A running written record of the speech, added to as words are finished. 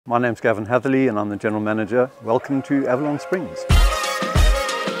My name's Gavin Hatherley and I'm the General Manager. Welcome to Avalon Springs.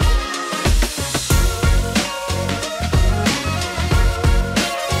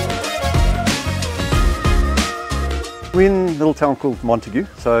 We're in a little town called Montague,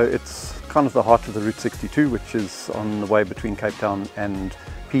 so it's kind of the heart of the Route 62, which is on the way between Cape Town and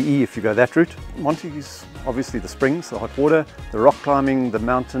PE if you go that route. Montague's obviously the springs, the hot water, the rock climbing, the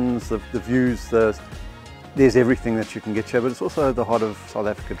mountains, the views, there's everything that you can get here, but it's also the heart of South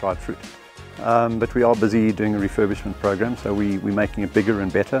Africa dried fruit. But we are busy doing a refurbishment program, so we're making it bigger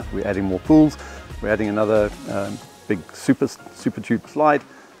and better. We're adding more pools, we're adding another big super tube slide.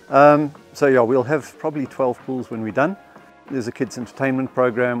 So yeah, we'll have probably 12 pools when we're done. There's a kids entertainment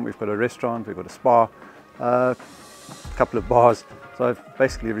program, we've got a restaurant, we've got a spa, a couple of bars, so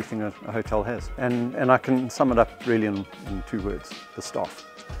basically everything a hotel has. And I can sum it up really in 2 words: the staff.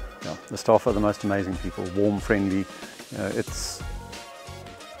 Yeah, the staff are the most amazing people, warm, friendly. It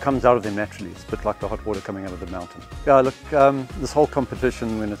comes out of them naturally. It's a bit like the hot water coming out of the mountain. Yeah, look, this whole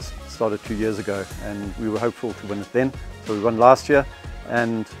competition, when it started 2 years ago, and we were hopeful to win it then. So we won last year,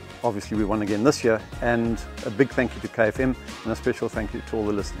 and obviously we won again this year. And a big thank you to KFM, and a special thank you to all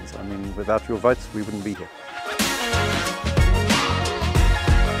the listeners. I mean, without your votes, we wouldn't be here.